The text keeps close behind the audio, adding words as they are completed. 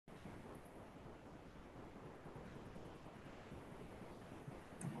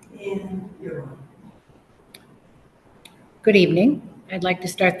Good evening. I'd like to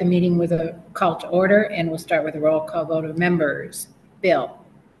start the meeting with a call to order, and we'll start with a roll call vote of members. Bill?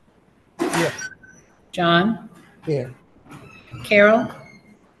 Yes. John? Here. Carol?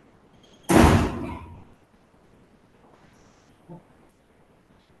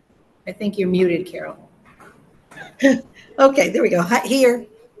 I think you're muted, Carol. Okay, there we go. Hi, here.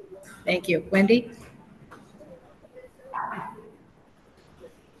 Thank you. Wendy?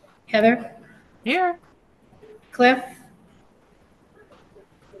 Heather? Here. Cliff?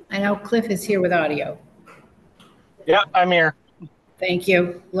 I know Cliff is here with audio. Yeah, I'm here. Thank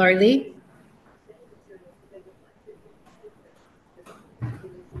you. Lori Lee?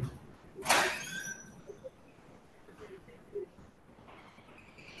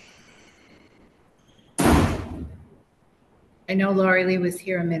 I know Lori Lee was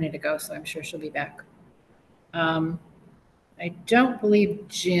here a minute ago, so I'm sure she'll be back. I don't believe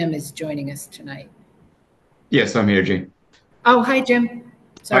Jim is joining us tonight. Yes, I'm here, Jim. Oh, hi, Jim.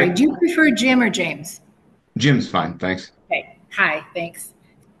 Sorry, Hi. do you prefer Jim or James? Jim's fine, thanks. Okay, hi, thanks.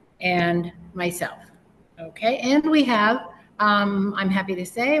 And myself. Okay, and we have, I'm happy to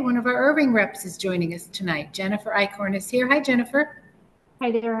say, one of our Irving reps is joining us tonight. Jennifer Eichhorn is here. Hi, Jennifer.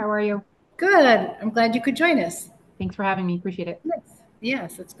 Hi there. How are you? Good. I'm glad you could join us. Thanks for having me. Appreciate it.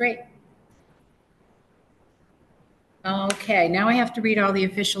 Yes, that's great. Okay, now I have to read all the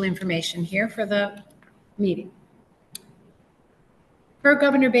official information here for the meeting. Per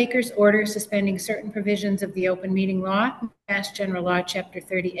Governor Baker's order suspending certain provisions of the open meeting law, Mass General Law, Chapter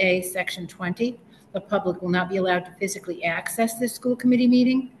 30A, Section 20, the public will not be allowed to physically access this school committee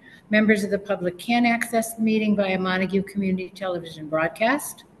meeting. Members of the public can access the meeting via Montague Community Television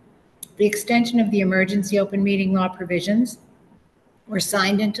broadcast. The extension of the emergency open meeting law provisions were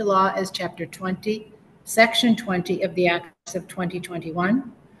signed into law as Chapter 20, Section 20 of the Acts of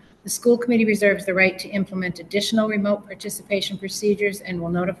 2021. The school committee reserves the right to implement additional remote participation procedures and will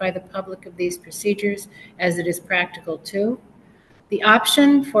notify the public of these procedures as it is practical to. The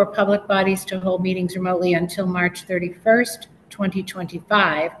option for public bodies to hold meetings remotely until March 31st,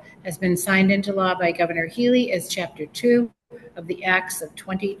 2025 has been signed into law by Governor Healy as Chapter 2 of the Acts of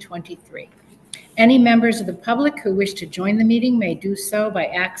 2023. Any members of the public who wish to join the meeting may do so by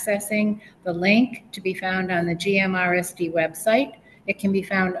accessing the link to be found on the GMRSD website. It can be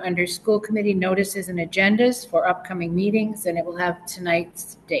found under School Committee Notices and Agendas for upcoming meetings, and it will have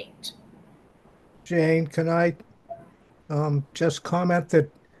tonight's date. Jane, can I just comment that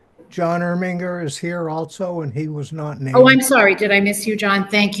John Erminger is here also, and he was not named? Oh, I'm sorry. Did I miss you, John?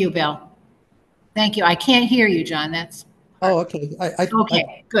 Thank you, Bill. Thank you. I can't hear you, John. That's Oh, okay.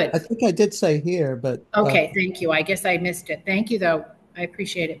 okay. Good. I think I did say here, but Okay, thank you. I guess I missed it. Thank you, though. I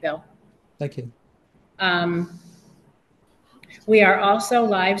appreciate it, Bill. thank you. We are also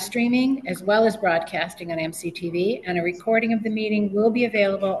live streaming as well as broadcasting on MCTV, and a recording of the meeting will be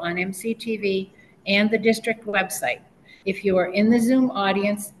available on MCTV and the district website. If you are in the Zoom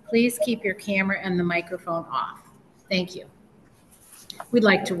audience, please keep your camera and the microphone off. Thank you. We'd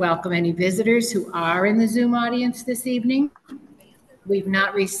like to welcome any visitors who are in the Zoom audience this evening. We've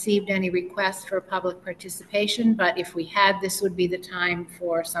not received any requests for public participation, but if we had, this would be the time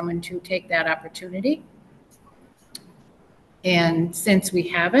for someone to take that opportunity. And since we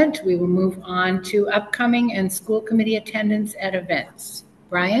haven't, we will move on to upcoming and school committee attendance at events.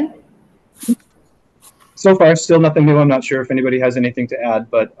 Brian? So far, still nothing new. I'm not sure if anybody has anything to add,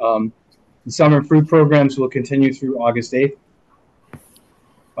 but the summer food programs will continue through August 8th.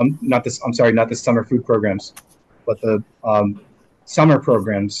 Not the summer food programs, but the summer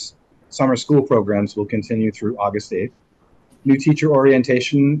programs, summer school programs will continue through August 8th. New teacher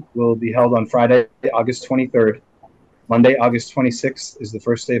orientation will be held on Friday, August 23rd. Monday, August 26th is the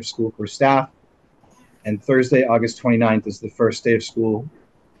first day of school for staff, and Thursday, August 29th is the first day of school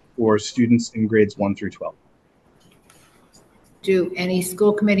for students in grades 1 through 12. Do any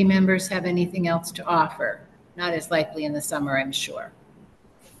school committee members have anything else to offer? Not as likely in the summer, I'm sure.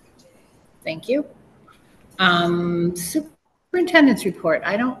 Thank you. Superintendent's report.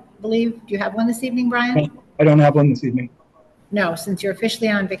 I don't believe, do you have one this evening, Brian? I don't have one this evening. No, since you're officially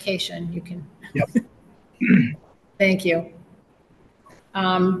on vacation, you can. Yep. Thank you.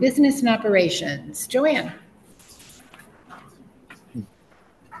 Business and operations. Joanne.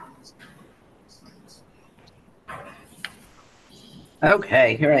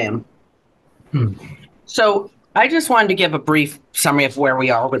 Okay, here I am. So I just wanted to give a brief summary of where we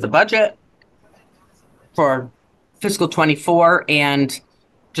are with the budget for fiscal 24 and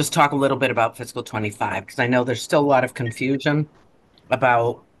just talk a little bit about fiscal 25, because I know there's still a lot of confusion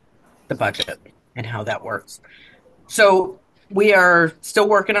about the budget and how that works. So We are still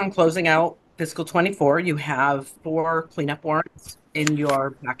working on closing out fiscal 24. You have 4 cleanup warrants in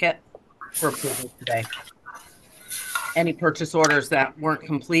your packet for approval today. Any purchase orders that weren't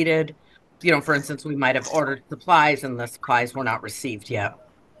completed, for instance, we might have ordered supplies and the supplies were not received yet.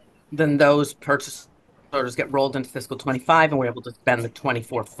 Then those purchase orders get rolled into fiscal 25 and we're able to spend the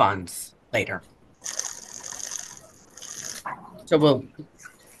 24 funds later. So we'll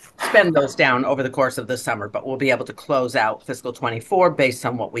spend those down over the course of the summer, but we'll be able to close out fiscal 24 based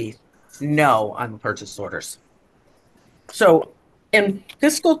on what we know on purchase orders. So in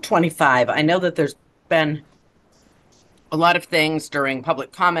fiscal 25, I know that there's been a lot of things during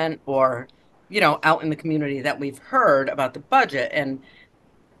public comment or, out in the community that we've heard about the budget. And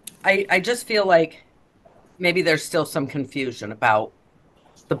I just feel like maybe there's still some confusion about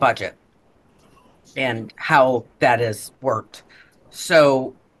the budget and how that has worked.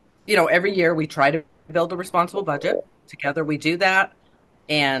 So, every year we try to build a responsible budget. Together we do that.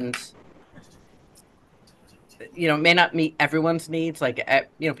 And, it may not meet everyone's needs. Like,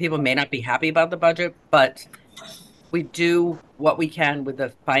 people may not be happy about the budget, but we do what we can with the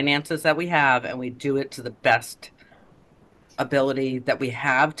finances that we have, and we do it to the best ability that we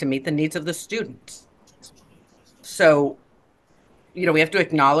have to meet the needs of the students. So, we have to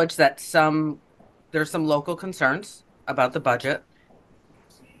acknowledge that there's some local concerns about the budget,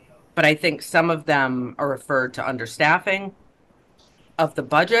 but I think some of them are referred to understaffing of the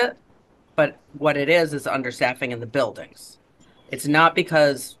budget, but what it is understaffing in the buildings. It's not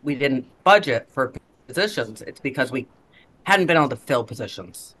because we didn't budget for positions, it's because we hadn't been able to fill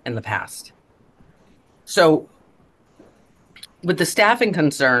positions in the past. So with the staffing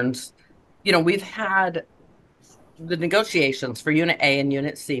concerns, we've had the negotiations for Unit A and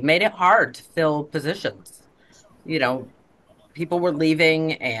Unit C made it hard to fill positions. People were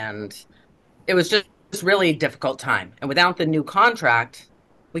leaving and it was just really a difficult time. And without the new contract,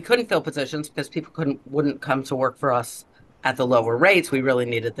 we couldn't fill positions because people wouldn't come to work for us at the lower rates. We really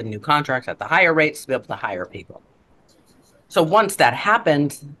needed the new contract at the higher rates to be able to hire people. So once that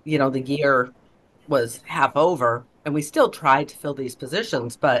happened, the year was half over and we still tried to fill these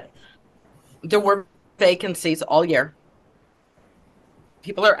positions, but there were vacancies all year.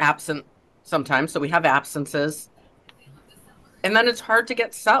 People are absent sometimes, so we have absences. And then it's hard to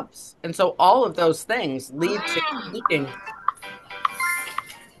get subs. And so all of those things lead to looking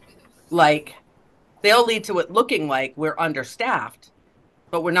like they all lead to it looking like we're understaffed,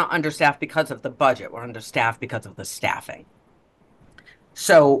 but we're not understaffed because of the budget. We're understaffed because of the staffing.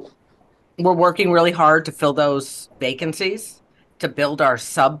 So we're working really hard to fill those vacancies, to build our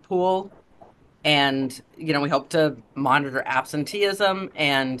sub pool. And, we hope to monitor absenteeism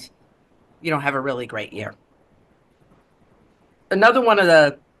and, have a really great year. Another one of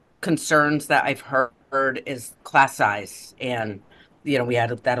the concerns that I've heard is class size. And, we had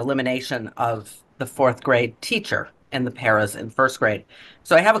that elimination of the 4th grade teacher and the paras in 1st grade.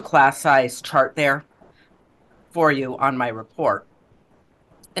 So I have a class size chart there for you on my report.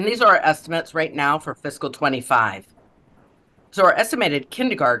 And these are our estimates right now for fiscal 25. So our estimated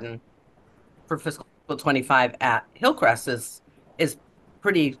kindergarten for fiscal 25 at Hillcrest is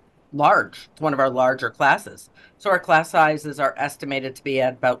pretty large. It's one of our larger classes. So our class sizes are estimated to be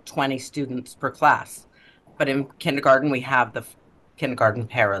at about 20 students per class. But in kindergarten, we have the kindergarten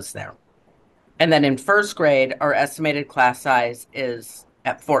paras there. And then in 1st grade, our estimated class size is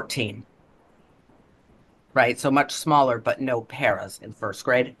at 14. Right? So much smaller, but no paras in 1st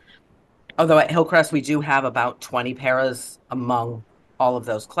grade. Although at Hillcrest, we do have about 20 paras among all of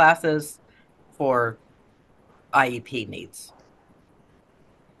those classes for IEP needs.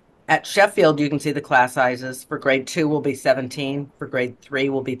 At Sheffield, you can see the class sizes. For grade 2 will be 17. For grade 3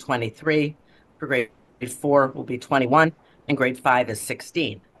 will be 23. For grade 4 will be 21. And grade 5 is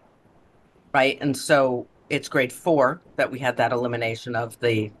 16. Right? And so it's grade 4 that we had that elimination of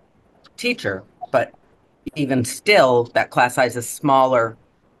the teacher. But even still, that class size is smaller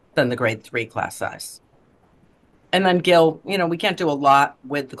than the grade 3 class size. And then Gill, we can't do a lot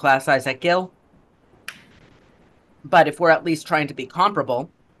with the class size at Gill. But if we're at least trying to be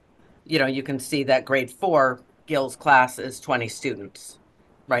comparable, you can see that grade 4, Gill's class is 20 students,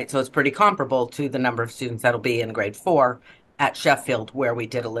 right? So it's pretty comparable to the number of students that'll be in grade 4 at Sheffield, where we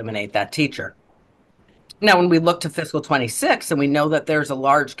did eliminate that teacher. Now, when we look to fiscal 26 and we know that there's a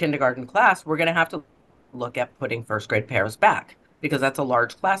large kindergarten class, we're going to have to look at putting 1st grade paras back because that's a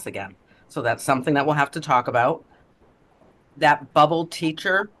large class again. So that's something that we'll have to talk about. That bubble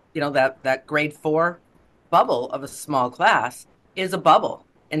teacher, that grade 4 bubble of a small class is a bubble.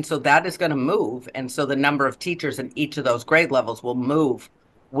 And so that is going to move. And so the number of teachers in each of those grade levels will move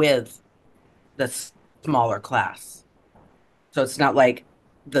with the smaller class. So it's not like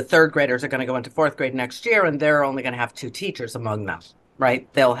the third graders are going to go into fourth grade next year and they're only going to have 2 teachers among them,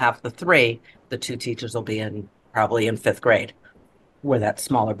 right? They'll have the 3. The 2 teachers will be probably in fifth grade, where that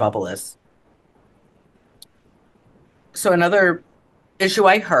smaller bubble is. So another issue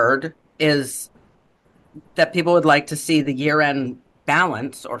I heard is that people would like to see the year-end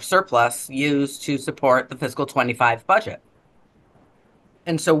balance or surplus used to support the fiscal 25 budget.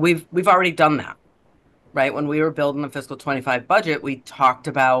 And so we've already done that, right? When we were building the fiscal 25 budget, we talked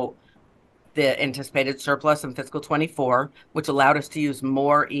about the anticipated surplus in fiscal 24, which allowed us to use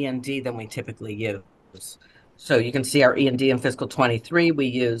more E&D than we typically use. So you can see our E&D in fiscal 23, we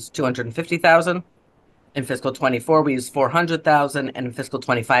used 250,000. In fiscal 24, we used 400,000, and in fiscal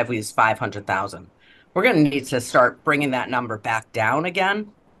 25, we used 500,000. We're going to need to start bringing that number back down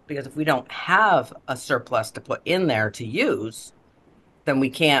again, because if we don't have a surplus to put in there to use, then we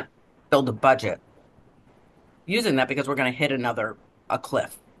can't build a budget using that, because we're going to hit a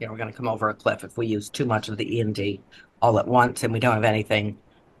cliff. You know, we're going to come over a cliff if we use too much of the E&D all at once and we don't have anything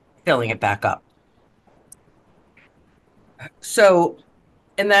filling it back up. So,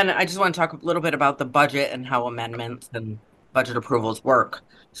 and then I just want to talk a little bit about the budget and how amendments and budget approvals work.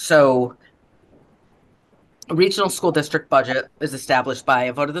 So, a regional school district budget is established by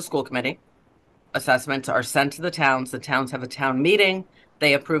a vote of the school committee. Assessments are sent to the towns. The towns have a town meeting.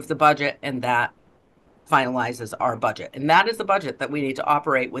 They approve the budget, and that finalizes our budget. And that is the budget that we need to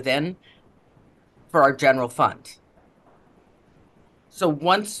operate within for our general fund. So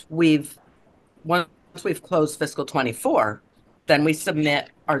once we've closed fiscal 24, then we submit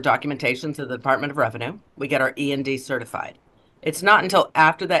our documentation to the Department of Revenue. We get our E&D certified. It's not until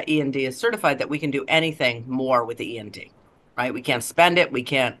after that E&D is certified that we can do anything more with the E&D, right? We can't spend it. We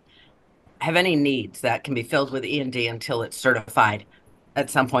can't have any needs that can be filled with E&D until it's certified at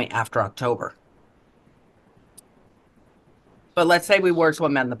some point after October. But let's say we were to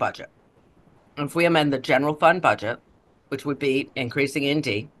amend the budget. If we amend the general fund budget, which would be increasing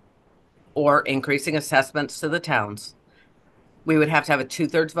E&D or increasing assessments to the towns, we would have to have a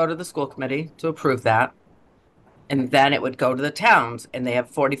 2/3 vote of the school committee to approve that. And then it would go to the towns, and they have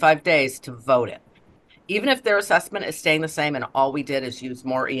 45 days to vote it. Even if their assessment is staying the same and all we did is use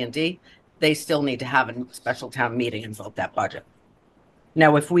more E&D, they still need to have a special town meeting and vote that budget.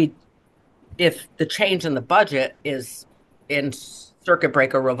 Now, if the change in the budget is in circuit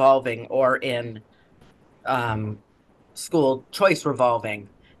breaker revolving or in school choice revolving,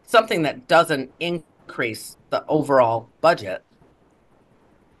 something that doesn't increase the overall budget,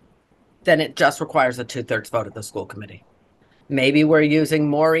 then it just requires a 2/3 vote of the school committee. Maybe we're using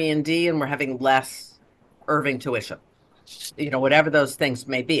more E&D and we're having less Irving tuition. You know, whatever those things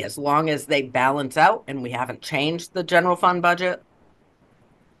may be, as long as they balance out and we haven't changed the general fund budget,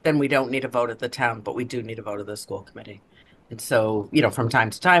 then we don't need a vote at the town, but we do need a vote of the school committee. And so, you know, from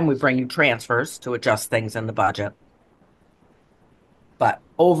time to time, we bring you transfers to adjust things in the budget. But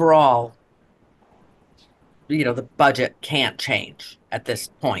overall, you know, the budget can't change at this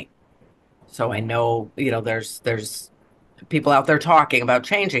point. So I know, you know, there's people out there talking about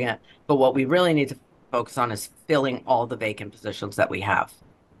changing it, but what we really need to focus on is filling all the vacant positions that we have.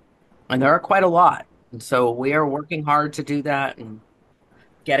 And there are quite a lot. And so we are working hard to do that and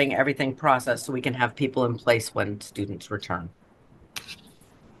getting everything processed so we can have people in place when students return.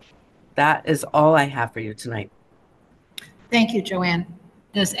 That is all I have for you tonight. Thank you, Joanne.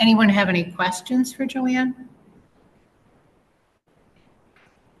 Does anyone have any questions for Joanne?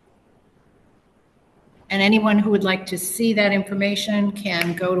 And anyone who would like to see that information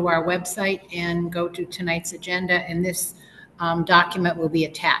can go to our website and go to tonight's agenda, and this document will be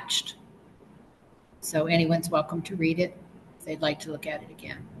attached. So anyone's welcome to read it if they'd like to look at it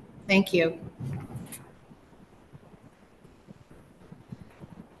again. Thank you.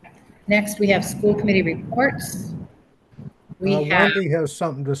 Next, we have school committee reports. We have, Wendy has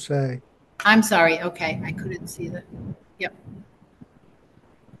something to say. I'm sorry, okay, I couldn't see that. Yep.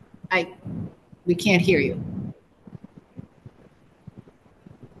 We can't hear you.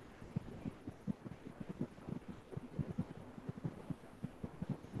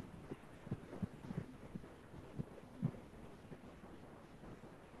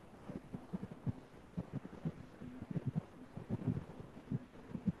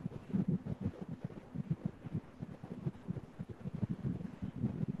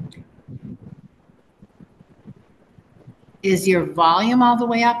 Is your volume all the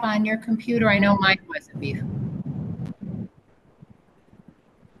way up on your computer? I know mine wasn't before.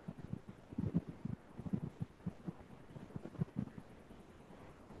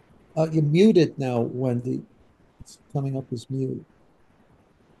 You're muted now, Wendy. It's coming up as mute.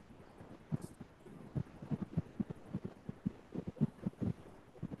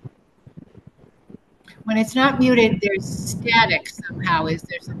 When it's not muted, there's static somehow. Is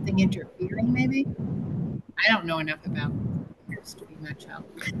there something interfering maybe? I don't know enough about this to be much help.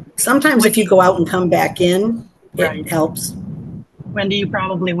 Sometimes if you go out and come back in, Right. it helps. Wendy, you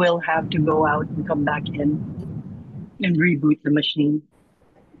probably will have to go out and come back in and reboot the machine.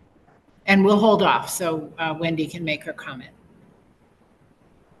 And we'll hold off so Wendy can make her comment.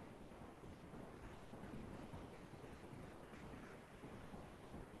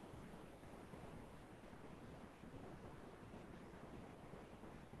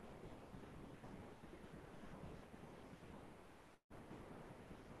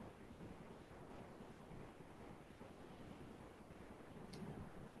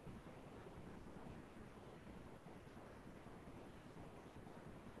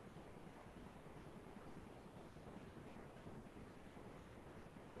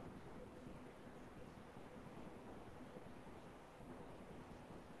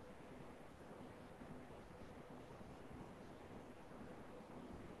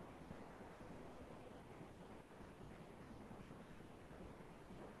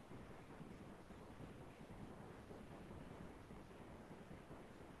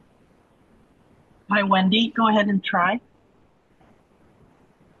 Hi, Wendy. Go ahead and try.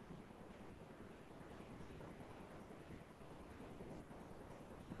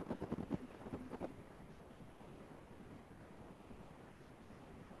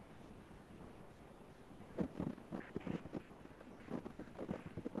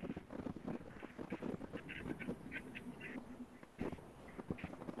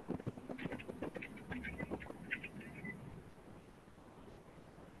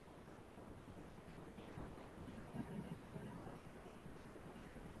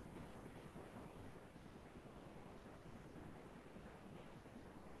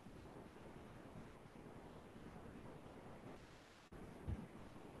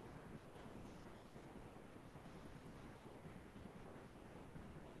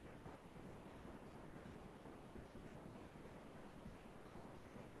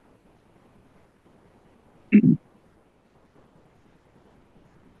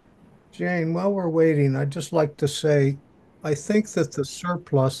 Jane, while we're waiting, I'd just like to say, I think that the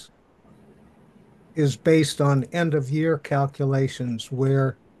surplus is based on end of year calculations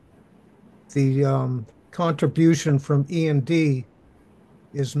where the contribution from E&D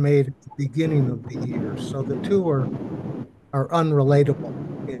is made at the beginning of the year. So the two are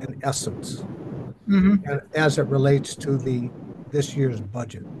unrelatable in essence, and as it relates to this year's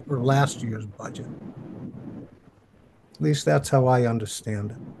budget or last year's budget. At least that's how I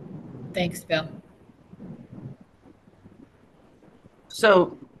understand it. Thanks, Bill.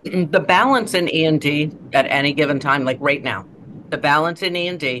 So the balance in E&D at any given time, like right now, the balance in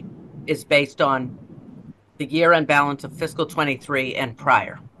E&D is based on the year-end balance of fiscal 23 and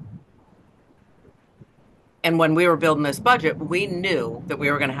prior. And when we were building this budget, we knew that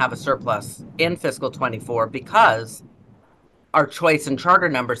we were going to have a surplus in fiscal 24 because our choice and charter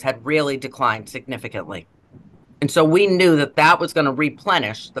numbers had really declined significantly. And so we knew that that was going to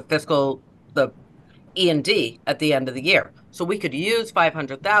replenish the E&D at the end of the year. So we could use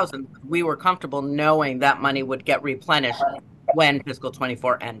 500,000. We were comfortable knowing that money would get replenished when fiscal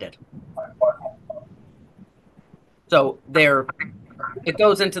 24 ended. So it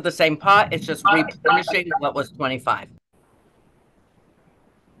goes into the same pot. It's just replenishing what was 25.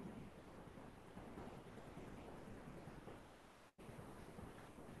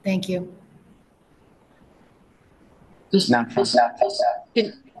 Thank you.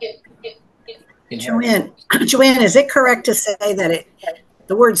 Joanne, is it correct to say that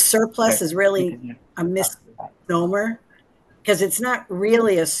the word surplus is really a misnomer? Because it's not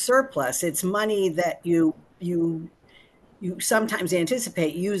really a surplus. It's money that you sometimes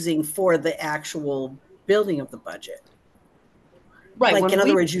anticipate using for the actual building of the budget. Right. Like, in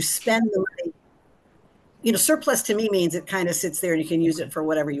other words, you spend the money. You know, surplus to me means it kind of sits there and you can use it for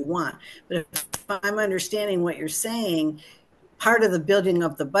whatever you want. But if I'm understanding what you're saying, part of the building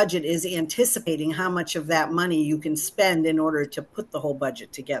of the budget is anticipating how much of that money you can spend in order to put the whole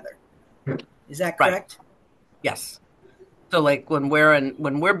budget together. Is that correct? Right. Yes. So like when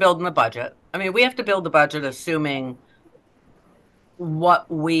we're building the budget, I mean, we have to build the budget assuming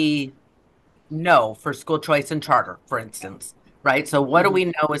what we know for school choice and charter, for instance, right? So what do we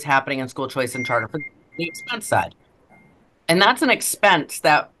know is happening in school choice and charter for the expense side? And that's an expense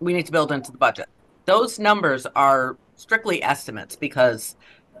that we need to build into the budget. Those numbers are strictly estimates because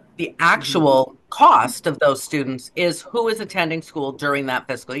the actual cost of those students is who is attending school during that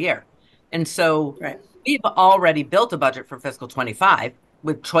fiscal year. And so we've already built a budget for fiscal 25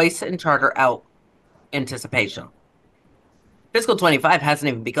 with choice and charter out anticipation. Fiscal 25 hasn't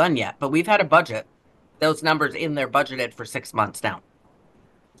even begun yet, but we've had a budget those numbers in there budgeted for 6 months now.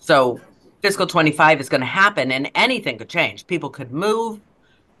 So fiscal 25 is going to happen and anything could change. People could move,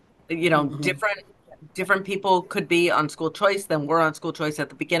 different people could be on school choice than we're on school choice at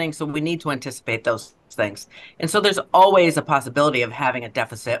the beginning. So we need to anticipate those things. And so there's always a possibility of having a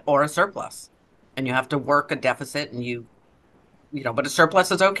deficit or a surplus. And you have to work a deficit and but a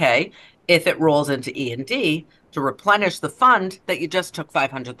surplus is okay if it rolls into E&D to replenish the fund that you just took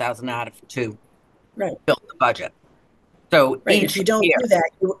 500,000 out of to Right. build the budget. So Right. If you don't do that,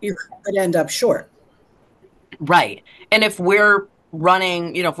 you could end up short. Right. And if we're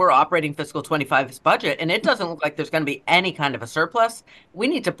running, if we're operating fiscal 25's budget and it doesn't look like there's going to be any kind of a surplus, we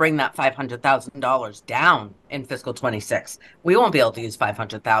need to bring that $500,000 down in fiscal 26. We won't be able to use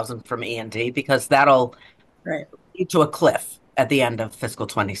 500,000 from E&D because that'll lead to a cliff at the end of fiscal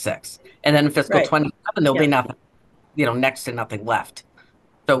 26. And then in fiscal 27, there'll be nothing, next to nothing left.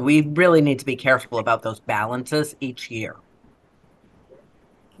 So we really need to be careful about those balances each year.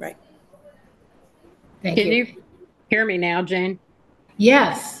 Right. Thank you. Can you hear me now, Jane?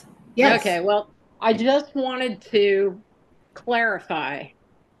 Yes. Yes. Okay. Well, I just wanted to clarify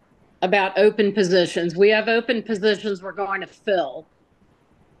about open positions. We have open positions we're going to fill,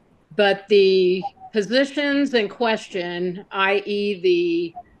 but the positions in question, i.e.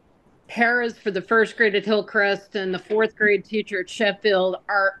 the paras for the first grade at Hillcrest and the fourth grade teacher at Sheffield,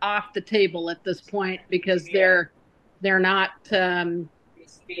 are off the table at this point because they're not they're not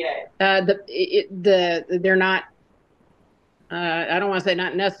I don't want to say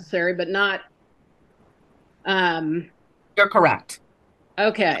not necessary, but not you're correct.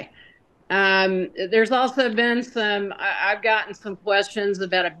 Okay. There's also been I've gotten some questions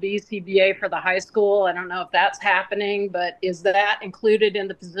about a BCBA for the high school. I don't know if that's happening, but is that included in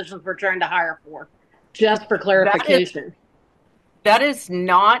the positions we're trying to hire for? Just for clarification. That is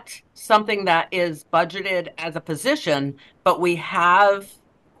not something that is budgeted as a position, but we have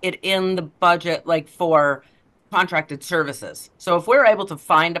it in the budget like for contracted services. So if we're able to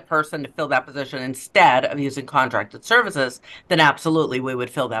find a person to fill that position instead of using contracted services, then absolutely we would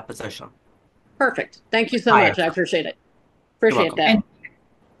fill that position. Perfect. Thank you so much. I appreciate it. Appreciate that. And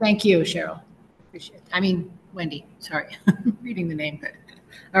thank you, Cheryl. Wendy, sorry. Reading the name.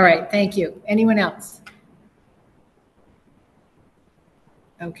 All right. Thank you. Anyone else?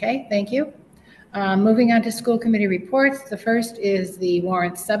 Okay. Thank you. Moving on to school committee reports. The first is the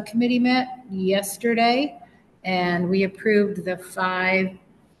warrant subcommittee met yesterday, and we approved the 5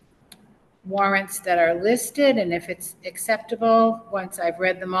 warrants that are listed. And if it's acceptable, once I've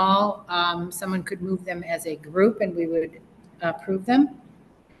read them all, someone could move them as a group and we would approve them.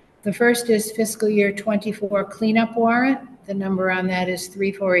 The first is fiscal year 24 cleanup warrant. The number on that is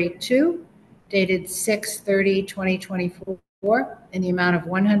 3482, dated 6/30/2024, in the amount of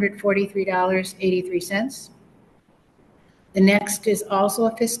 $143.83. The next is also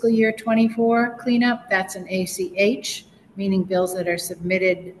a fiscal year 24 cleanup. That's an ACH, meaning bills that are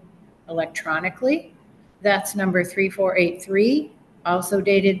submitted electronically. That's number 3483, also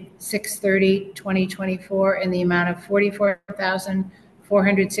dated 6/30/2024, in the amount of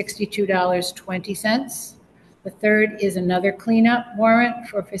 $44,462.20. The third is another cleanup warrant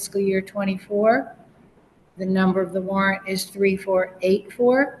for fiscal year 24. The number of the warrant is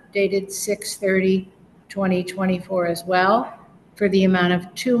 3484, dated 6/30/2024 as well, for the amount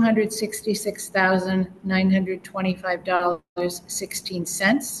of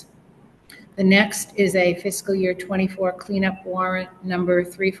 $266,925.16. The next is a fiscal year 24 cleanup warrant number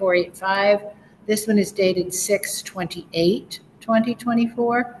 3485. This one is dated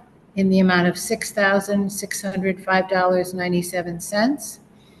 6/28/2024, in the amount of $6,605.97.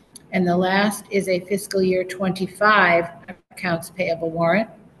 And the last is a fiscal year 25 accounts payable warrant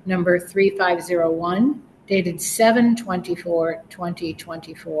number 3501, dated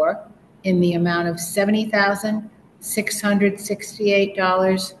 7/24/2024, in the amount of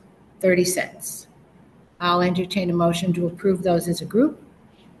 $70,668.30. I'll entertain a motion to approve those as a group.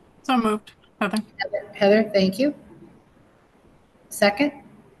 So moved. Heather. Heather, thank you. Second?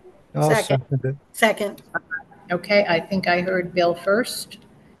 I'll second it. Second. Okay, I think I heard Bill first.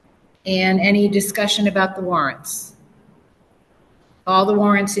 And any discussion about the warrants? All the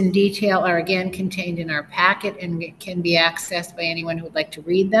warrants in detail are again contained in our packet and can be accessed by anyone who would like to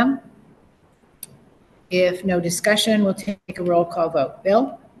read them. If no discussion, we'll take a roll call vote.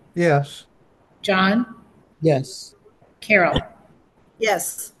 Bill? Yes. John? Yes. Carol?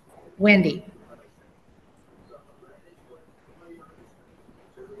 Yes. Wendy?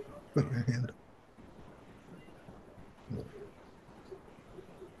 Put your hand up.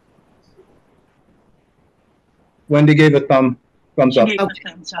 Wendy gave a thumbs up. Gave a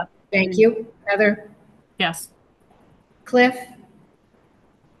thumbs up. Thank you. Heather? Yes. Cliff,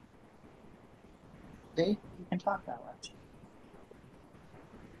 See, you can talk that way.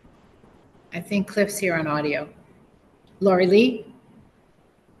 I think Cliff's here on audio. Lori Lee?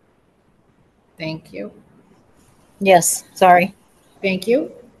 Thank you. Yes, sorry. Thank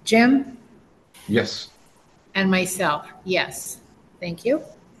you. Jim? Yes. And myself, yes. Thank you.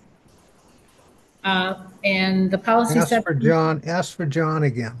 And the policy Ask for John, ask for John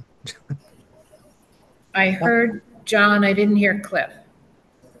again. I heard John, I didn't hear Cliff.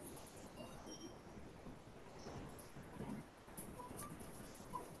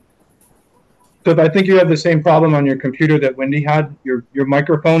 So if I think you have the same problem on your computer that Wendy had, your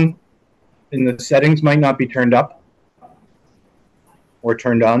microphone in the settings might not be turned up or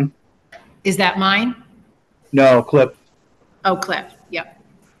turned on. Is that mine? No, Cliff. Oh, Cliff, yep.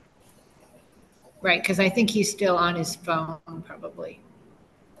 Right, because I think he's still on his phone, probably.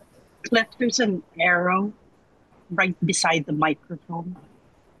 Cliff, there's an arrow right beside the microphone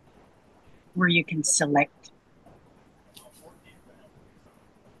where you can select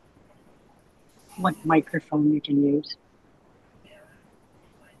what microphone you can use.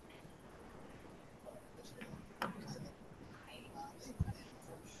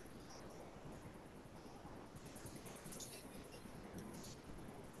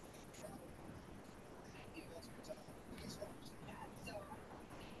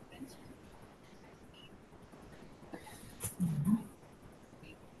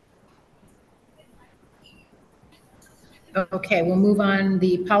 Okay, we'll move on.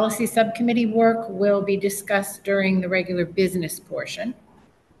 The policy subcommittee work will be discussed during the regular business portion.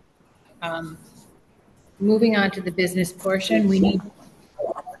 Moving on to the business portion, we need.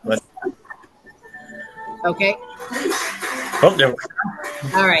 Okay. Oh, there.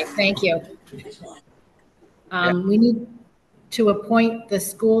 All right, thank you. We need to appoint the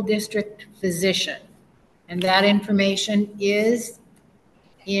school district physician, and that information is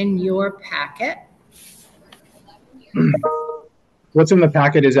in your packet. What's in the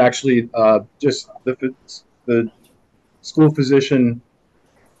packet is actually just the school physician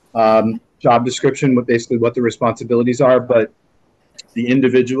job description, basically what the responsibilities are, but the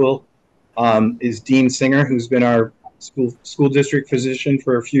individual is Dean Singer, who's been our school district physician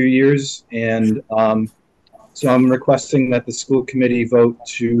for a few years, and so I'm requesting that the school committee vote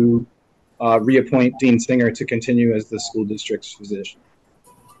to reappoint Dean Singer to continue as the school district's physician.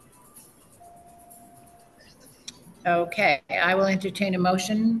 Okay, I will entertain a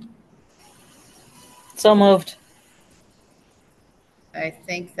motion. So moved. I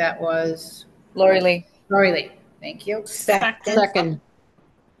think that was Lori Lee. Lori Lee. Thank you. Second.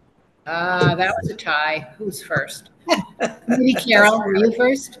 That was a tie. Who's first? Maybe Carol, were you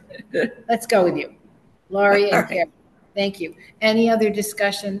first? Let's go with you. Lori and Carol. Thank you. Any other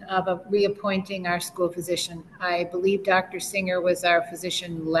discussion of reappointing our school physician? I believe Dr. Singer was our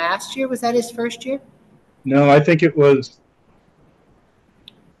physician last year. Was that his first year? No, I think it was.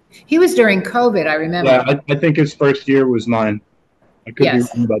 He was during COVID, I remember. Yeah, I think his first year was mine. I could be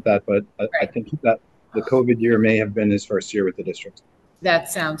wrong about that, but I think that the COVID year may have been his first year with the district.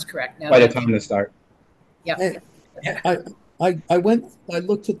 That sounds correct. Now quite a time to start. Yep. I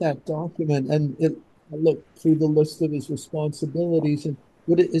looked at that document and I looked through the list of his responsibilities, and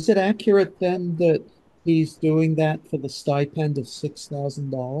is it accurate then that he's doing that for the stipend of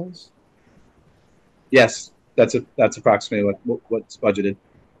 $6,000? Yes, that's approximately what's budgeted.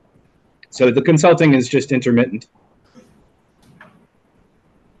 So the consulting is just intermittent.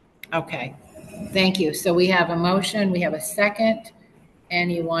 Okay, thank you. So we have a motion, we have a second.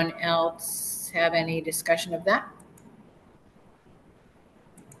 Anyone else have any discussion of that?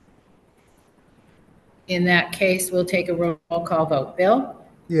 In that case, we'll take a roll call vote. Bill?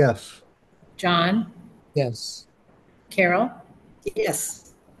 Yes. John? Yes. Carol?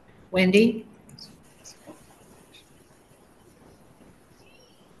 Yes. Wendy?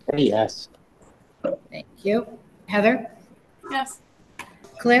 Yes. Thank you. Heather? Yes.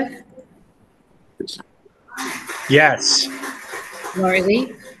 Cliff? Yes. Lori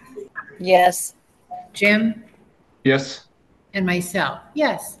Lee? Yes. Jim? Yes. And myself.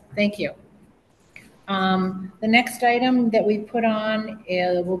 Yes, thank you. The next item that we put on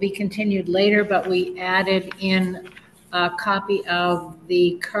will be continued later, but we added in a copy of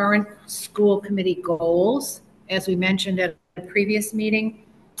the current school committee goals. As we mentioned at a previous meeting,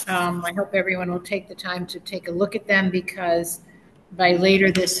 I hope everyone will take the time to take a look at them, because by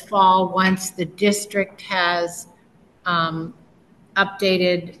later this fall, once the district has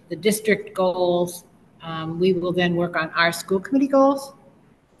updated the district goals, we will then work on our school committee goals,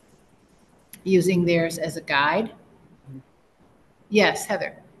 using theirs as a guide. Yes,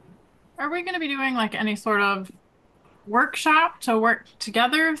 Heather. are we going to be doing like any sort of workshop to work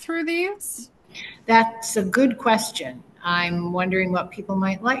together through these? That's a good question. I'm wondering what people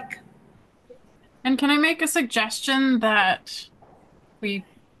might like. And can I make a suggestion that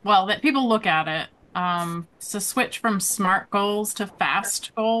that people look at it, to switch from SMART goals to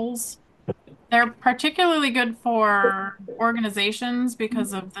FAST goals? They're particularly good for organizations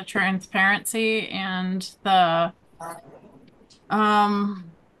because of the transparency and the,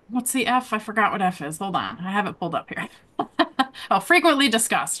 what's the F? I forgot what F is. Hold on. I have it pulled up here. Oh, frequently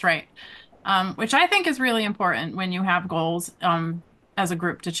discussed, right? Which I think is really important when you have goals, as a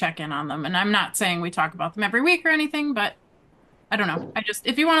group to check in on them. And I'm not saying we talk about them every week or anything, but I don't know.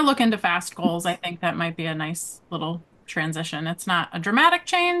 If you want to look into fast goals, I think that might be a nice little transition. It's not a dramatic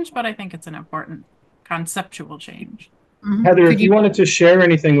change, but I think it's an important conceptual change. Mhm. Heather, Could if you wanted to share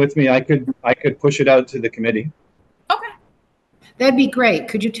anything with me, I could push it out to the committee. Okay. That'd be great.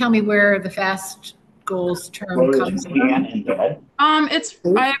 Could you tell me where the fast goals term comes from?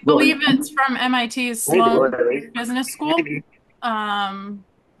 I believe it's from MIT's Sloan Business School.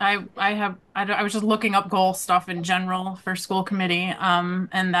 I was just looking up goal stuff in general for school committee,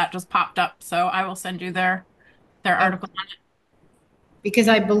 and that just popped up. So I will send you their article on it. Because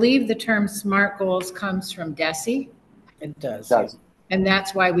I believe the term SMART goals comes from DESE. It does. And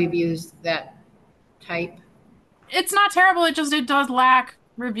that's why we've used that type. It's not terrible. It does lack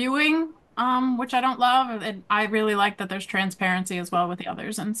reviewing, which I don't love. I really like that there's transparency as well with the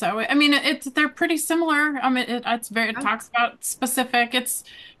others. And so, I mean, they're pretty similar. It talks about specific.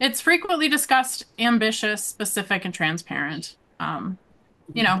 It's frequently discussed, ambitious, specific, and transparent.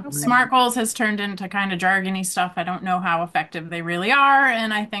 SMART goals has turned into kind of jargony stuff. I don't know how effective they really are.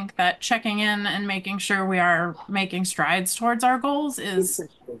 And I think that checking in and making sure we are making strides towards our goals is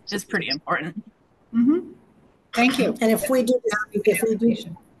pretty important. Mm-hmm. Thank you. And if we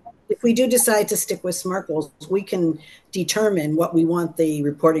do decide to stick with SMART goals, we can determine what we want the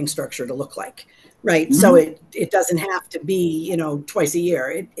reporting structure to look like, right? Mm-hmm. So it doesn't have to be, twice a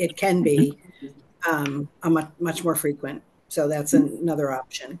year. It can be a much more frequent. So that's another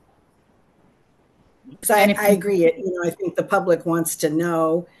option. So I agree. I think the public wants to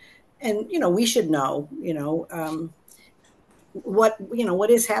know, and we should know, what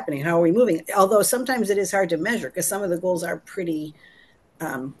is happening, how are we moving? Although sometimes it is hard to measure because some of the goals are pretty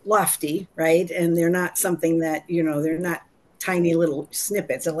lofty, right? And they're not something that they're not tiny little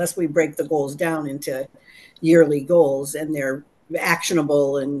snippets unless we break the goals down into yearly goals and they're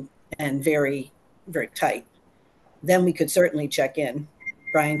actionable and very, very tight. Then we could certainly check in.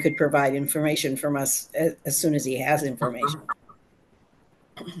 Brian could provide information from us as soon as he has information.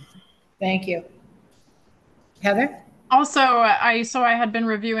 Thank you. Heather? Also, I had been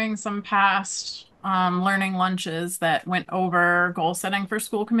reviewing some past learning lunches that went over goal setting for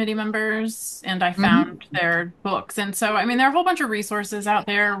school committee members, and I found their books. And so, I mean, there are a whole bunch of resources out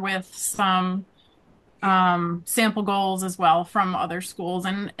there with some sample goals as well from other schools.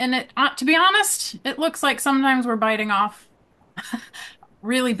 And it, to be honest, it looks like sometimes we're biting off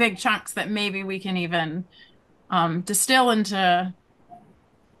really big chunks that maybe we can even distill into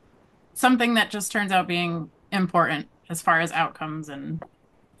something that just turns out being important as far as outcomes and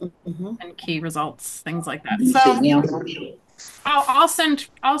key results, things like that. So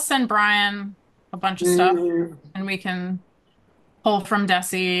I'll send Brian a bunch of stuff, and we can pull from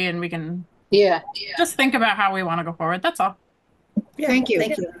DESE, and we can just think about how we want to go forward. That's all. Yeah, thank you.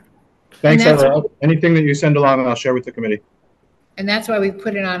 Thanks, Heather. Anything that you send along, I'll share with the committee. And that's why we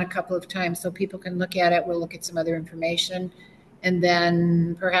put it on a couple of times so people can look at it. We'll look at some other information. And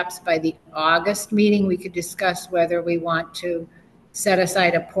then perhaps by the August meeting, we could discuss whether we want to set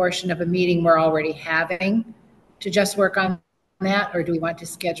aside a portion of a meeting we're already having to just work on that, or do we want to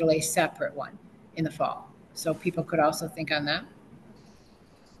schedule a separate one in the fall? So people could also think on that.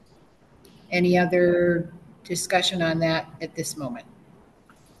 Any other discussion on that at this moment?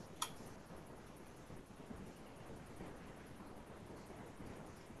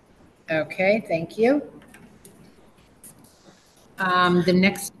 Okay, thank you. The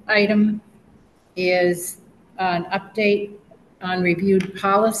next item is an update on reviewed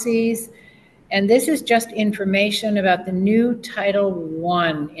policies. And this is just information about the new Title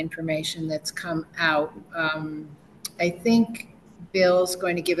I information that's come out. I think Bill's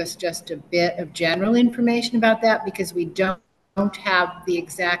going to give us just a bit of general information about that because we don't have the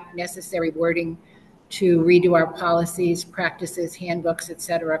exact necessary wording to redo our policies, practices, handbooks, et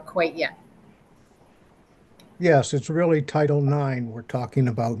cetera, quite yet. Yes, it's really Title IX we're talking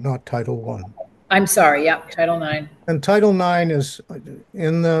about, not Title I. I'm sorry, yep, Title IX. And Title IX is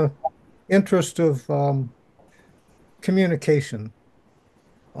in the interest of communication.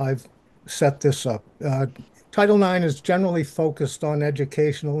 I've set this up. Title IX is generally focused on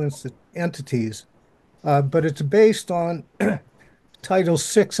educational entities, but it's based on Title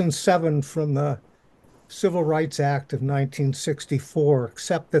VI and VII from the Civil Rights Act of 1964,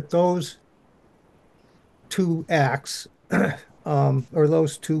 except that those two acts, or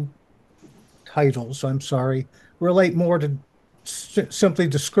those two titles, I'm sorry, relate more to simply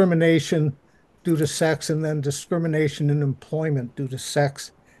discrimination due to sex and then discrimination in employment due to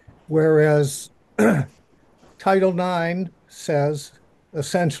sex, whereas Title IX says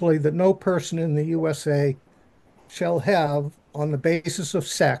essentially that no person in the USA shall have, on the basis of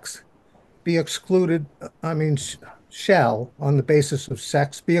sex, be excluded, shall, on the basis of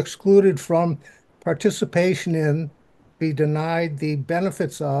sex, be excluded from participation in, be denied the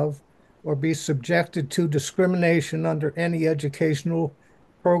benefits of, or be subjected to discrimination under any educational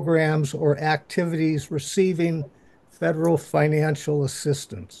programs or activities receiving federal financial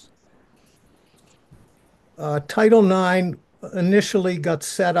assistance. Title IX initially got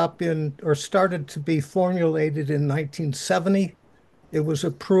set up in, or started to be formulated in 1970. It was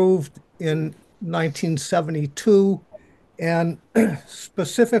approved in 1972, and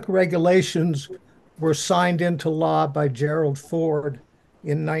specific regulations were signed into law by Gerald Ford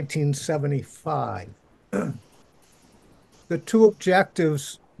in 1975. The two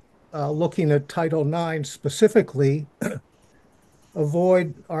objectives looking at Title IX specifically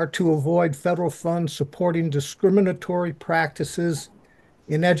are to avoid federal funds supporting discriminatory practices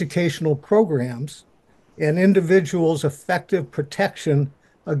in educational programs and individuals' effective protection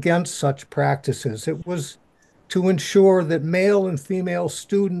against such practices. It was to ensure that male and female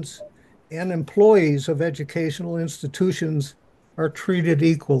students and employees of educational institutions are treated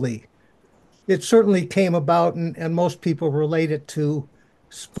equally. It certainly came about, and most people relate it to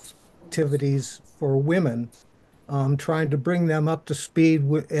activities for women, trying to bring them up to speed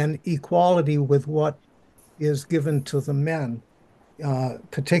and equality with what is given to the men,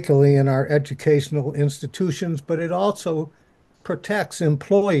 particularly in our educational institutions, but it also protects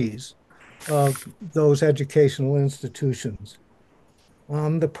employees of those educational institutions.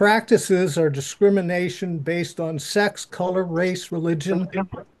 The practices are discrimination based on sex, color, race, religion,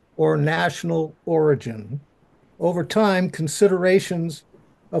 or national origin. Over time, considerations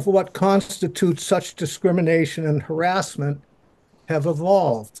of what constitutes such discrimination and harassment have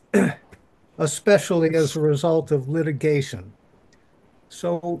evolved, especially as a result of litigation.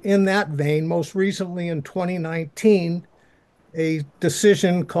 So, in that vein, most recently in 2019, a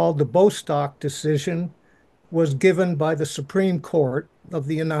decision called the Bostock decision was given by the Supreme Court of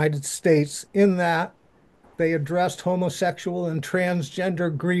the United States, in that they addressed homosexual and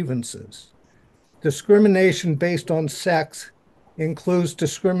transgender grievances. Discrimination based on sex includes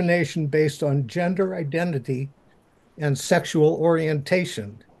discrimination based on gender identity and sexual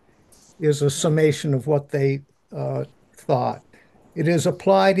orientation, is a summation of what they thought. It is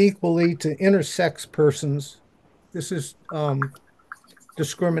applied equally to intersex persons. This is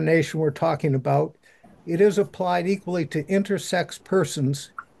discrimination we're talking about. It is applied equally to intersex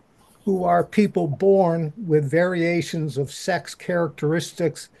persons who are people born with variations of sex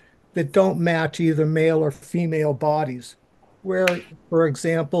characteristics that don't match either male or female bodies. Where, for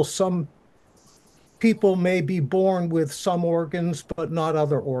example, some people may be born with some organs, but not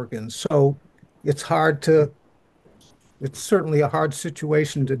other organs. So it's it's certainly a hard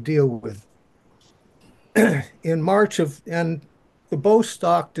situation to deal with. And the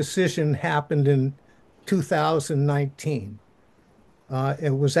Bostock decision happened in 2019.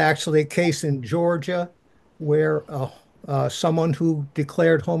 It was actually a case in Georgia where someone who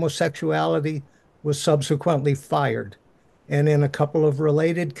declared homosexuality was subsequently fired. And in a couple of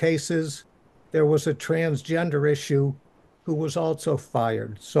related cases, there was a transgender issue who was also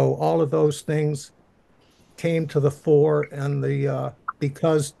fired. So all of those things came to the fore, and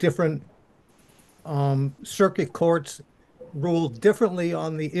because different circuit courts ruled differently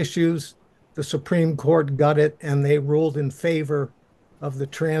on the issues, the Supreme Court got it, and they ruled in favor of the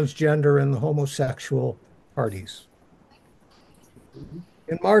transgender and the homosexual parties.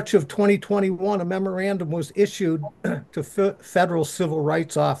 In March of 2021, a memorandum was issued to federal civil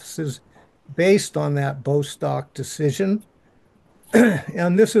rights offices based on that Bostock decision.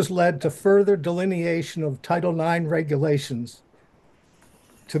 And this has led to further delineation of Title IX regulations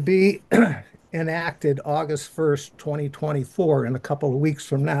to be enacted August 1st, 2024, in a couple of weeks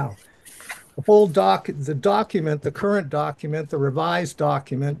from now. The current document, the revised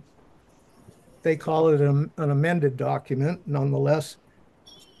document, they call it an amended document, nonetheless,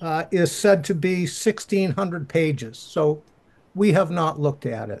 is said to be 1,600 pages. So we have not looked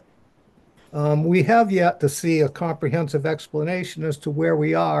at it. We have yet to see a comprehensive explanation as to where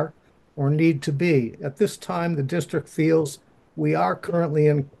we are or need to be. At this time, the district feels we are currently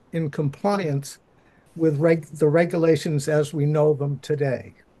in compliance with the regulations as we know them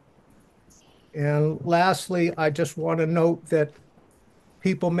today. And lastly, I just want to note that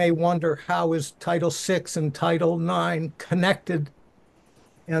people may wonder, how is Title VI and Title IX connected?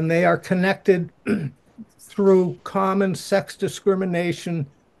 And they are connected through common sex discrimination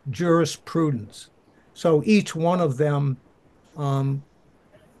jurisprudence. So each one of them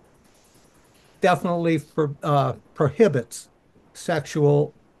definitely prohibits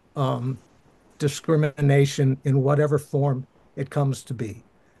sexual discrimination in whatever form it comes to be.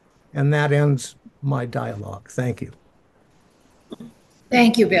 And that ends my dialogue. Thank you.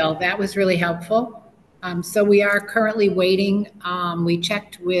 Thank you, Bill. That was really helpful. So we are currently waiting. We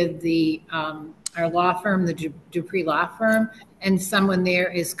checked with our law firm, the Dupree Law Firm, and someone there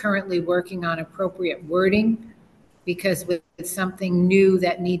is currently working on appropriate wording, because with something new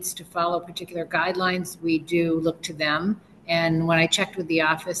that needs to follow particular guidelines, we do look to them. And when I checked with the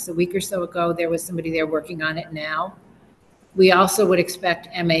office a week or so ago, there was somebody there working on it now. We also would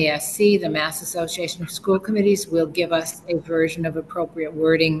expect MASC, the Mass Association of School Committees, will give us a version of appropriate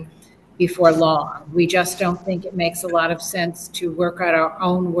wording before long. We just don't think it makes a lot of sense to work out our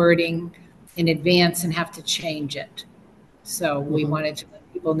own wording in advance and have to change it. So we wanted to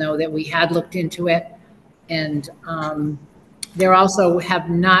let people know that we had looked into it. And there also have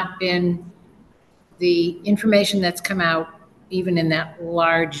not been, the information that's come out, even in that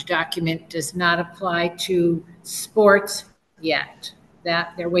large document, does not apply to sports yet.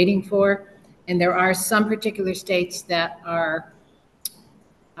 That they're waiting for. And there are some particular states that are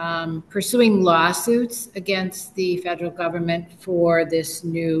pursuing lawsuits against the federal government for this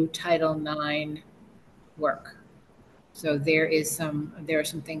new Title IX work. So there are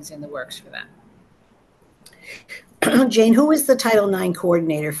some things in the works for that. Jane, who is the Title IX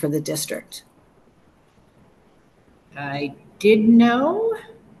coordinator for the district? I did know.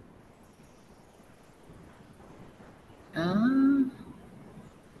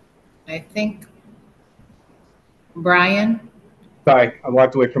 I think Brian. Sorry, I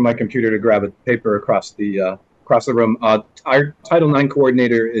walked away from my computer to grab a paper across the room. Our Title IX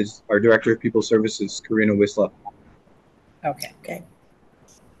coordinator is our Director of People Services, Karina Wisla. Okay.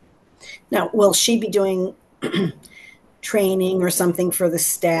 Now, will she be doing training or something for the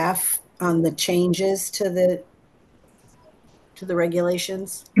staff on the changes to the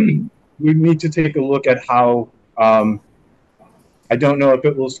regulations? We need to take a look at how. I don't know if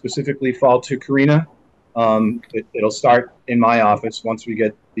it will specifically fall to Karina. It'll start in my office once we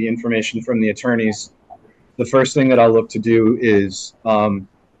get the information from the attorneys. The first thing that I'll look to do is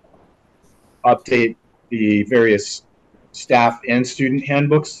update the various staff and student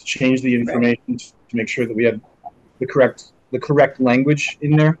handbooks, change the information to make sure that we have the correct language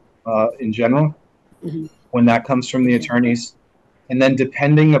in there in general when that comes from the attorneys. And then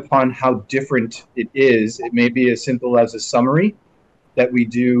depending upon how different it is, it may be as simple as a summary that we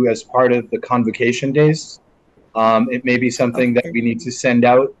do as part of the convocation days. It may be something that we need to send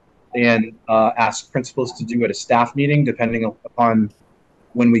out and ask principals to do at a staff meeting, depending upon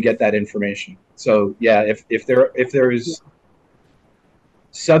when we get that information. So yeah, if there is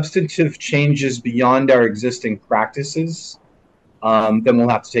substantive changes beyond our existing practices, then we'll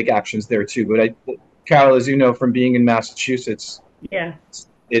have to take actions there too. But Carol, as you know from being in Massachusetts,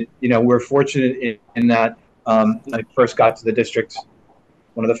 we're fortunate in that when I first got to the district,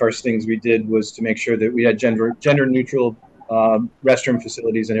 one of the first things we did was to make sure that we had gender neutral restroom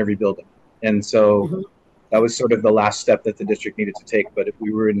facilities in every building. And so that was sort of the last step that the district needed to take. But if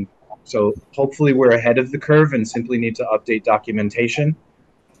we were so hopefully we're ahead of the curve and simply need to update documentation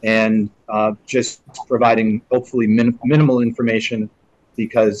and just providing hopefully minimal information,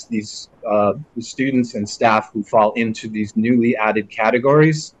 because these the students and staff who fall into these newly added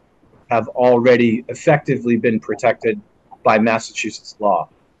categories have already effectively been protected by Massachusetts law.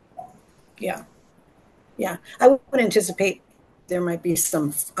 Yeah. I would anticipate there might be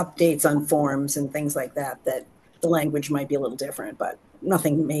some updates on forms and things like that the language might be a little different, but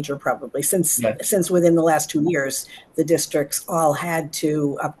nothing major probably, since within the last 2 years, the districts all had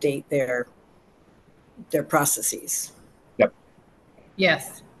to update their processes. Yep.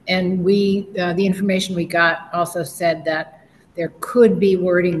 Yes. And the information we got also said that there could be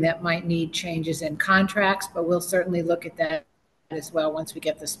wording that might need changes in contracts, but we'll certainly look at that as well once we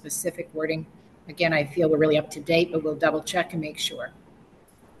get the specific wording. Again, I feel we're really up to date, but we'll double check and make sure.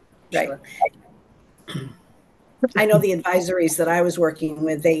 Right. Sure. I know the advisories that I was working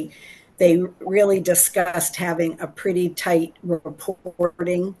with, they really discussed having a pretty tight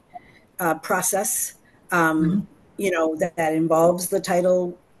reporting process, that involves the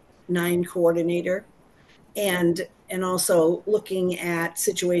Title IX coordinator, and also looking at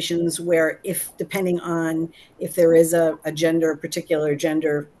situations where, if depending on if there is a particular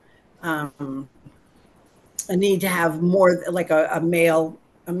gender, a need to have more, like a male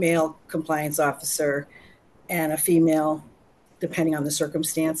compliance officer and a female, depending on the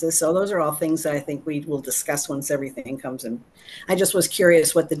circumstances. So those are all things that I think we will discuss once everything comes in. I just was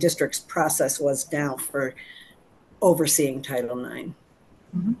curious what the district's process was now for overseeing Title IX.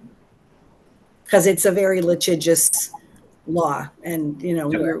 Because it's a very litigious law, and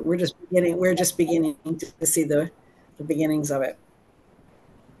we're just beginning to see the beginnings of it.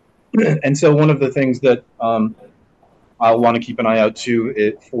 And so one of the things that I'll want to keep an eye out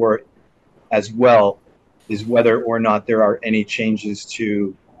for as well is whether or not there are any changes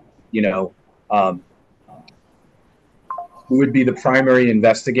to, who would be the primary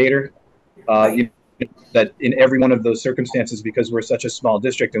investigator. Right. That in every one of those circumstances, because we're such a small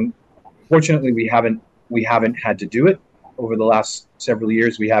district, and fortunately we haven't had to do it over the last several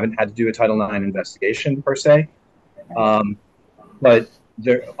years. We haven't had to do a Title IX investigation per se, but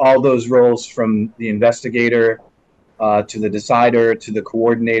all those roles, from the investigator to the decider to the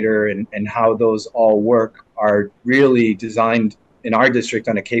coordinator, and how those all work, are really designed in our district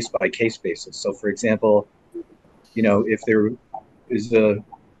on a case-by-case basis. So, for example, if there is an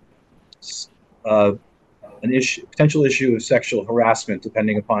potential issue of sexual harassment,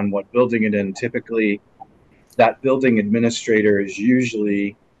 depending upon what building it in, typically that building administrator is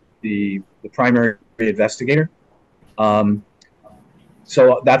usually the primary investigator.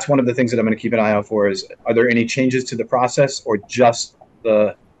 So that's one of the things that I'm going to keep an eye out for, is, are there any changes to the process, or just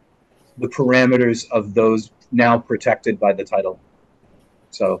the parameters of those now protected by the title?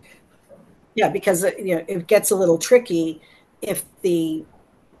 So yeah, because it gets a little tricky if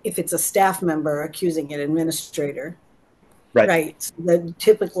it's a staff member accusing an administrator. Right. So the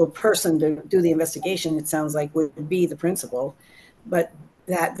typical person to do the investigation, it sounds like, would be the principal, but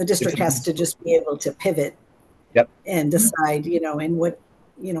that the district has to just be able to pivot. Yep. And decide, and what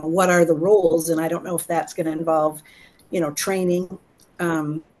are the roles. And I don't know if that's going to involve, training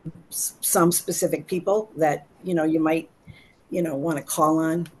some specific people that, you might, want to call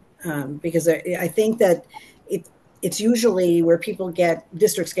on, because I think that it's usually where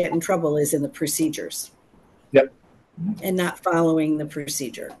districts get in trouble is in the procedures. Yep. And not following the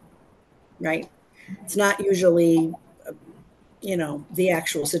procedure. Right. It's not usually, the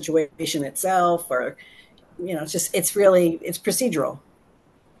actual situation itself, or, it's procedural.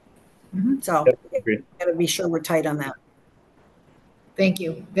 So gotta be sure we're tight on that. Thank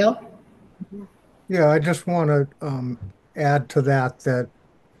you. Bill? Yeah, I just want to add to that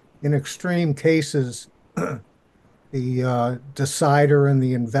in extreme cases, the decider and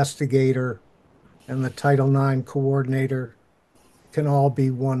the investigator and the Title IX coordinator can all be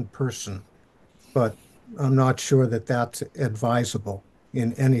one person, but I'm not sure that that's advisable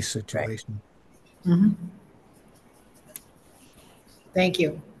in any situation. Right. Mm-hmm. Thank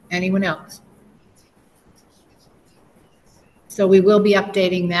you. Anyone else? So we will be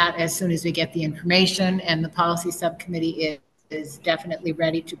updating that as soon as we get the information, and the policy subcommittee is definitely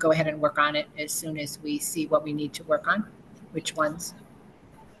ready to go ahead and work on it as soon as we see what we need to work on, which ones.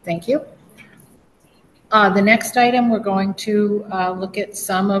 Thank you. The next item, we're going to look at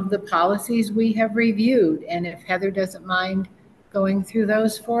some of the policies we have reviewed, and if Heather doesn't mind going through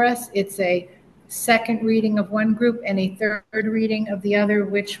those for us. It's a second reading of one group and a third reading of the other,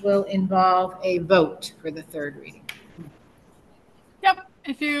 which will involve a vote for the third reading. Yep.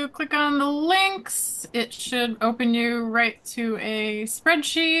 If you click on the links, it should open you right to a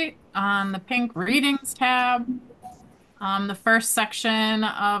spreadsheet on the pink readings tab. The first section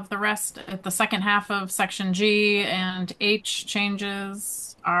of the second half of section G and H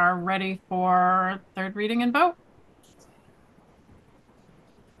changes are ready for third reading and vote.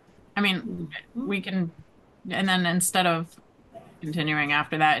 I mean, we can, and then instead of continuing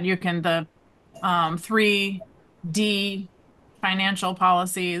after that, you can, the 3D financial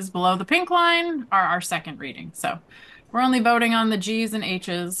policies below the pink line are our second reading. So we're only voting on the G's and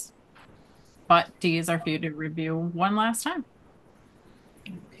H's, but D's are for you to review one last time.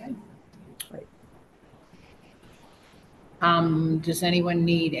 Okay. Does anyone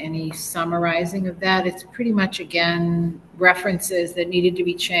need any summarizing of that? It's pretty much, again, references that needed to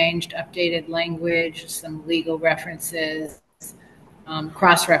be changed, updated language, some legal references,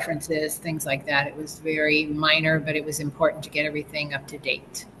 cross-references, things like that. It was very minor, but it was important to get everything up to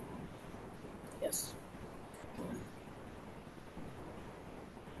date. Yes.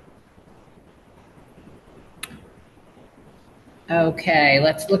 Okay,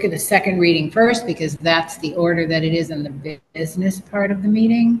 let's look at the second reading first because that's the order that it is in the business part of the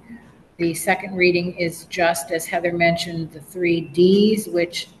meeting. The second reading is just, as Heather mentioned, the 3 Ds,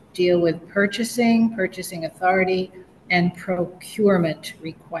 which deal with purchasing, purchasing authority, and procurement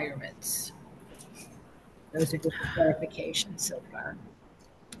requirements. Those are just the clarifications so far.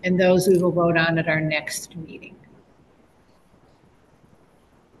 And those we will vote on at our next meeting.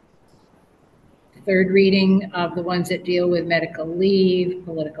 Third reading of the ones that deal with medical leave,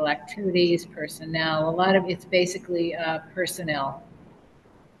 political activities, personnel. A lot of it's basically personnel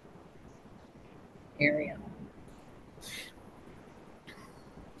area.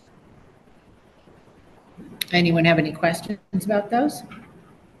 Anyone have any questions about those?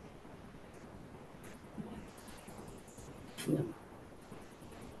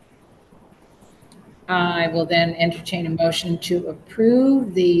 I will then entertain a motion to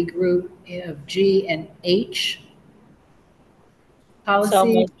approve the group of G and H policy. So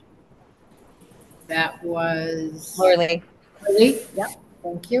moved. That was Lorley. Lily. Yep.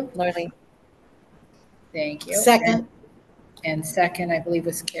 Thank you. Lorley. Thank you. Second. And second, I believe,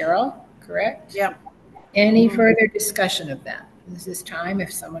 was Carol, correct? Yep. Any further discussion of that? This is time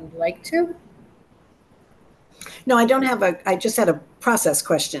if someone would like to. No, I don't have I just had a process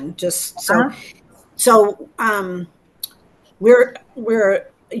question, just so, we're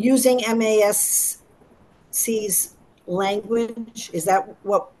using MASC's language. Is that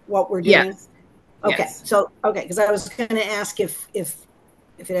what we're doing? Yes. Okay. Yes. So, okay. Cause I was going to ask if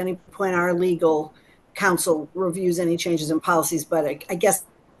at any point our legal counsel reviews any changes in policies, but I guess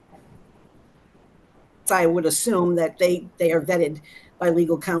I would assume that they are vetted by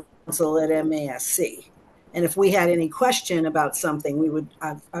legal counsel at MASC. And if we had any question about something, we would,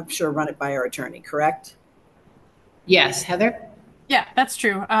 I'm sure, run it by our attorney, correct? Yes, Heather? Yeah, that's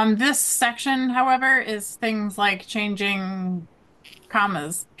true. This section, however, is things like changing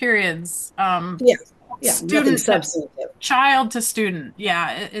commas, periods, Yeah, student, nothing substantive. child to student.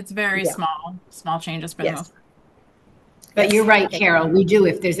 Yeah, it's very Yeah. small changes for the most part. But you're right, Carol. We do.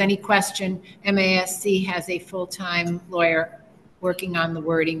 If there's any question, MASC has a full-time lawyer working on the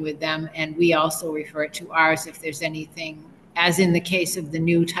wording with them, and we also refer it to ours if there's anything, as in the case of the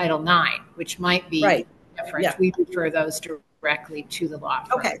new Title IX, which might be different. Yeah. We refer those directly to the law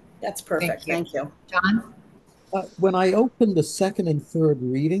firm. Okay, that's perfect. Thank you. John? When I opened the second and third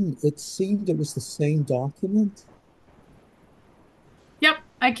reading, it seemed it was the same document. Yep,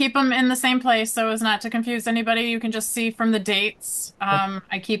 I keep them in the same place so as not to confuse anybody. You can just see from the dates.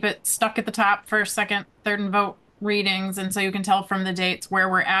 I keep it stuck at the top, first, second, third, and vote readings, and so you can tell from the dates where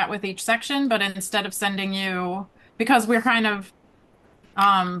we're at with each section. But instead of sending you, because we're kind of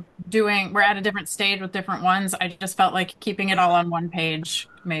we're at a different stage with different ones, I just felt like keeping it all on one page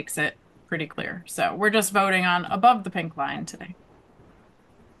makes it pretty clear. So we're just voting on above the pink line today.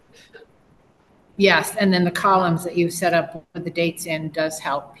 Yes, and then the columns that you've set up with the dates in does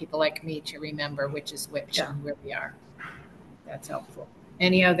help people like me to remember which is which and where we are. That's helpful.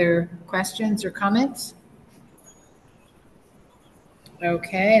 Any other questions or comments?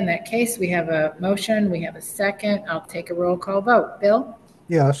 Okay, in that case, we have a motion, we have a second. I'll take a roll call vote. Bill?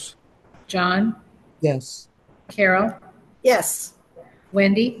 Yes. John? Yes. Carol? Yes.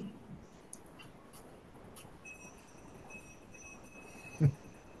 Wendy?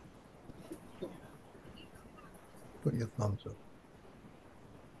 Put your thumbs up.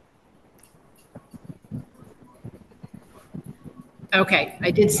 Okay, I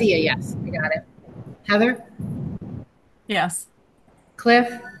did see a yes. I got it. Heather? Yes.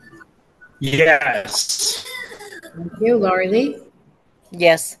 Cliff? Yes. Thank you. Lori Lee?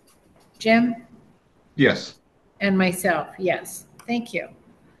 Yes. Jim? Yes. And myself, yes. Thank you.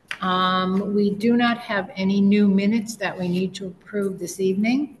 We do not have any new minutes that we need to approve this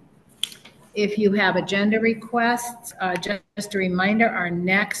evening. If you have agenda requests, just a reminder, our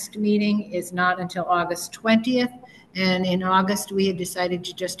next meeting is not until August 20th. And in August, we had decided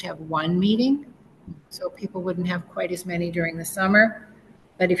to just have one meeting, so people wouldn't have quite as many during the summer.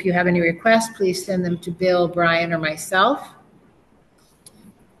 But if you have any requests, please send them to Bill, Brian, or myself.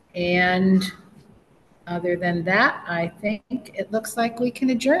 And other than that, I think it looks like we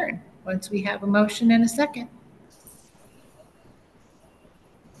can adjourn once we have a motion and a second.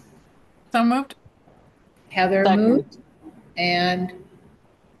 So moved. Heather Second. moved and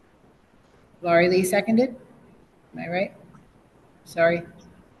Lori Lee seconded. Am I right? Sorry.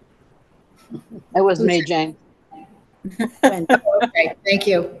 That was me, Jane. Okay, thank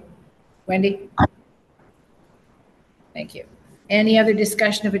you. Wendy? Thank you. Any other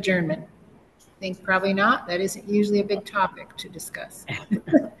discussion of adjournment? I think probably not. That isn't usually a big topic to discuss.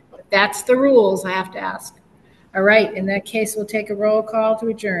 But that's the rules, I have to ask. All right, in that case, we'll take a roll call to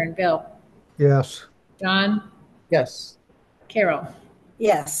adjourn. Bill? Yes. John? Yes. Carol?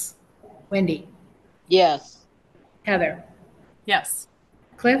 Yes. Wendy? Yes. Heather? Yes.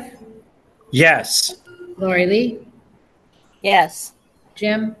 Cliff? Yes. Lori Lee? Yes.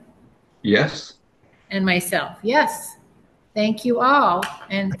 Jim? Yes. And myself, yes. Thank you all,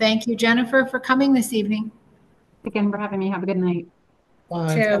 and thank you, Jennifer, for coming this evening. Again for having me. Have a good night.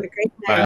 Bye. Too. Have a great night.